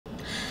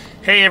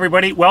Hey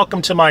everybody,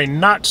 welcome to my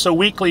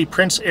not-so-weekly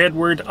Prince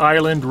Edward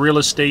Island real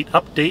estate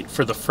update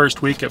for the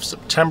first week of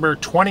September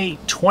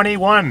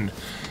 2021.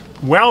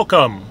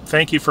 Welcome!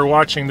 Thank you for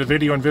watching the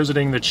video and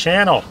visiting the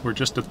channel. We're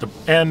just at the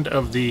end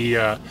of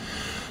the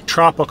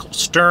tropical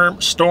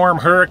storm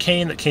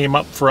hurricane that came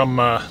up from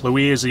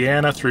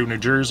Louisiana through New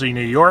Jersey,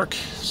 New York.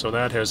 So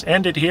that has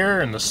ended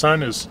here and the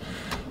sun is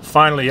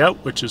finally out,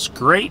 which is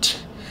great.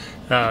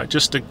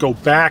 Just to go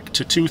back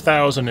to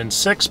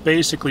 2006,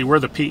 basically where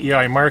the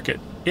PEI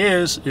market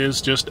is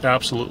just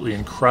absolutely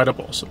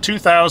incredible. So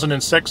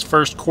 2006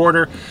 first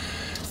quarter,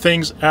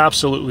 things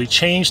absolutely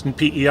changed in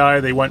PEI.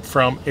 They went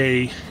from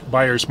a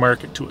buyer's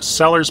market to a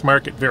seller's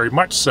market, very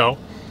much so.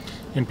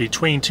 In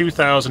between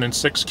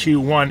 2006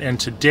 Q1 and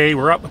today,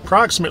 we're up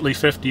approximately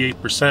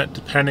 58%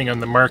 depending on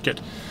the market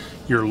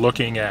you're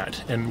looking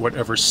at and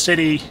whatever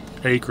city,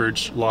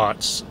 acreage,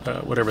 lots,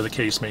 whatever the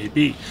case may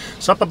be.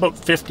 It's up about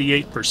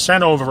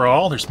 58%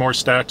 overall. There's more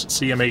stats at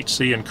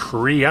CMHC in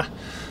Korea.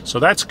 So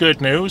that's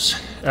good news.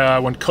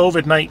 When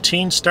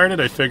COVID-19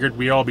 started, I figured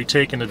we'd all be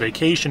taking a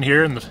vacation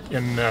here in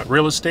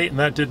real estate, and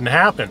that didn't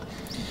happen.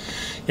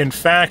 In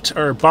fact,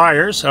 our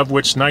buyers, of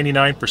which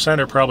 99%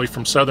 are probably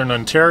from southern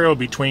Ontario,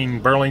 between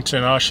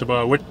Burlington,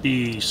 Oshawa,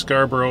 Whitby,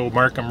 Scarborough,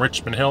 Markham,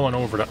 Richmond Hill, and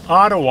over to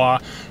Ottawa,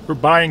 we're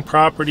buying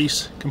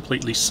properties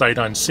completely sight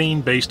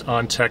unseen based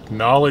on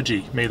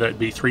technology. May that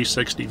be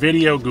 360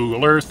 video,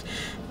 Google Earth,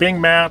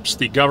 Bing Maps,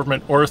 the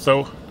government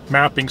ortho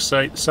mapping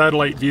site,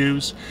 satellite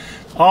views,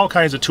 all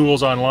kinds of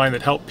tools online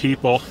that help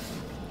people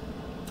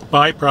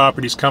buy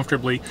properties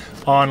comfortably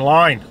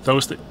online.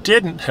 Those that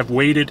didn't have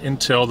waited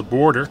until the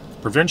border,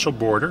 provincial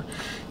border,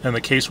 and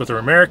the case with our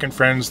American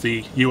friends,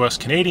 the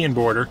US-Canadian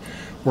border,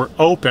 were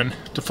open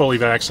to fully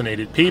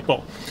vaccinated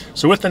people.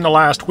 So within the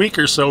last week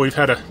or so, we've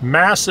had a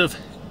massive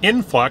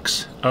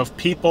influx of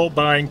people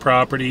buying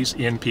properties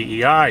in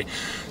PEI.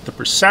 The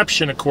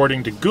perception,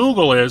 according to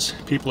Google, is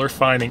people are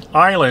finding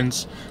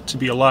islands to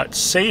be a lot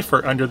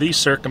safer under these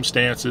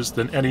circumstances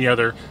than any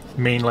other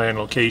mainland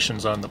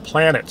locations on the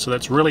planet. So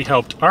that's really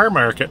helped our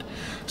market,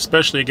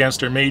 especially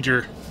against our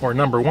major or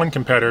number one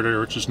competitor,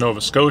 which is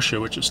Nova Scotia,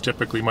 which is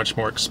typically much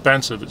more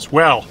expensive as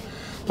well.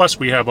 Plus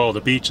we have all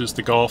the beaches,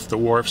 the Gulf, the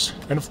wharfs,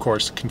 and of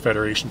course the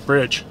Confederation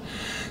Bridge.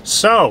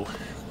 So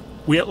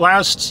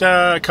last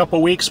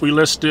couple weeks we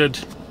listed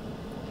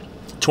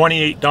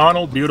 28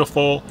 Donald,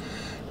 beautiful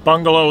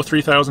bungalow,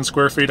 3,000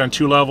 square feet on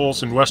 2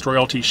 levels in West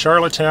Royalty,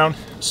 Charlottetown,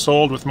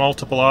 sold with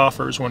multiple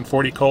offers.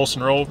 140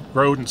 Colson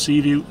Road in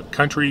Seaview,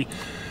 country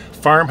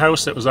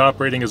farmhouse that was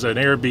operating as an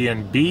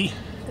Airbnb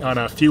on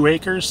a few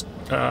acres.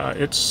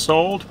 It's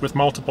sold with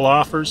multiple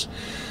offers.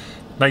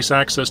 Nice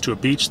access to a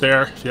beach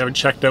there. If you haven't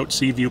checked out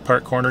Seaview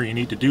Park Corner, you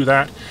need to do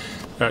that.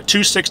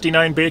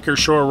 269 Baker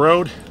Shore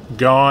Road,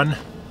 gone.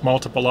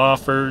 Multiple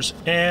offers.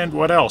 And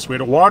what else? We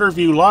had a water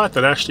view lot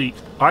that actually,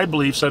 I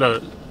believe, set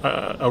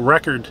a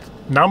record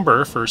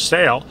number for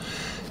sale.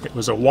 It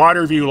was a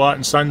water view lot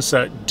in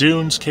Sunset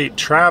Dunes, Cape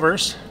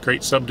Traverse,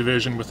 great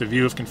subdivision with a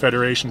view of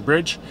Confederation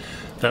Bridge.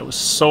 That was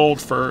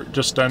sold for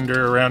just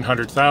under around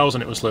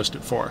 $100,000 it was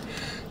listed for.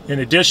 In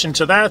addition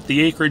to that,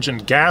 the acreage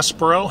in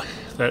Gasborough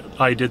that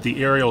I did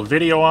the aerial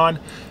video on,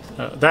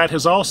 that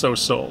has also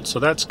sold. So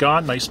that's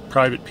gone. Nice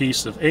private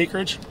piece of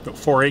acreage, about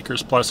 4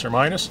 acres plus or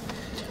minus.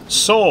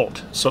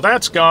 Sold. So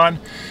that's gone.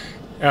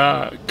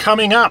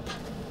 Coming up,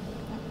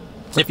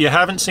 if you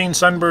haven't seen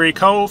Sunbury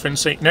Cove in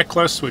St.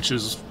 Nicholas, which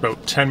is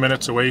about 10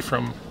 minutes away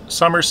from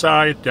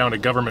Summerside down to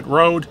Government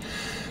Road,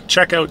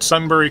 check out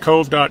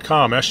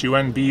sunburycove.com,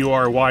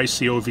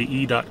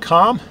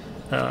 sunburycove.com.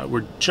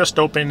 We're just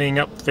opening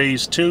up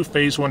phase 2.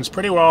 Phase 1 is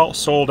pretty well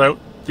sold out,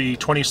 the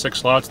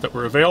 26 lots that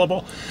were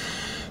available.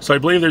 So I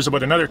believe there's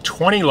about another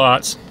 20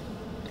 lots,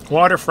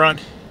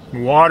 waterfront,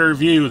 water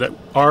view, that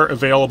are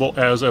available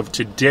as of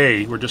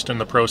today. We're just in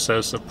the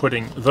process of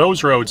putting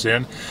those roads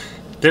in.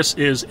 This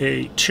is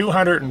a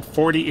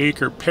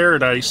 240-acre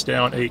paradise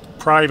down a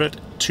private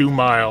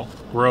 2-mile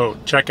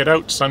road. Check it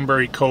out,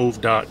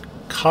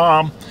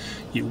 sunburycove.com.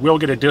 You will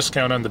get a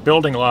discount on the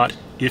building lot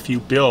if you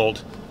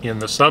build in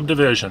the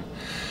subdivision.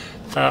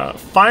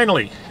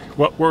 Finally,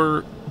 what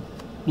we're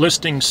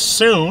listing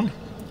soon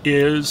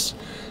is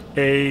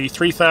a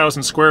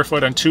 3,000 square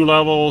foot on 2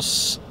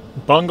 levels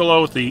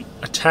bungalow with the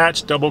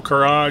attached double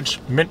garage,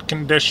 mint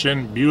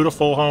condition,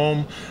 beautiful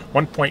home,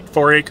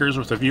 1.4 acres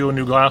with a view of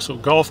New Glasgow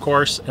Golf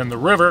Course and the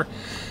river,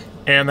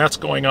 and that's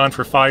going on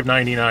for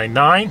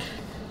 $599,900.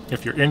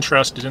 If you're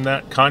interested in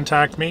that,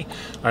 contact me.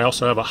 I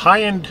also have a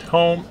high-end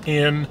home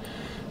in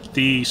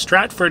the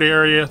Stratford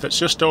area that's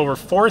just over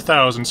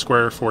 4,000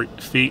 square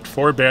feet,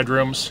 4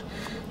 bedrooms,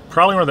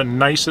 probably one of the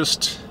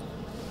nicest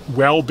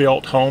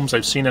well-built homes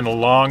I've seen in a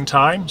long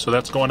time. So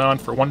that's going on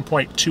for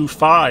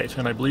 $1.25,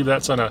 and I believe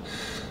that's on a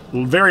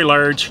very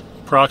large,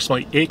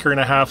 approximately 1.5 acre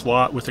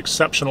lot with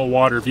exceptional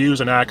water views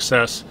and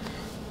access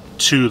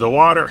to the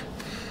water.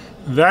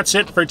 That's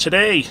it for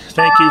today.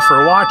 Thank you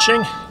for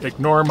watching.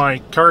 Ignore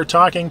my car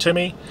talking to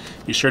me.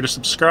 Be sure to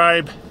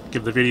subscribe,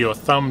 give the video a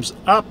thumbs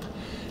up,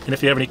 and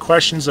if you have any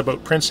questions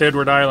about Prince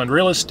Edward Island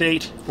real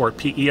estate or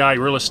PEI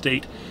real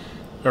estate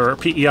or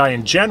PEI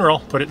in general,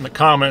 put it in the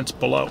comments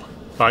below.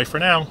 Bye for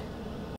now.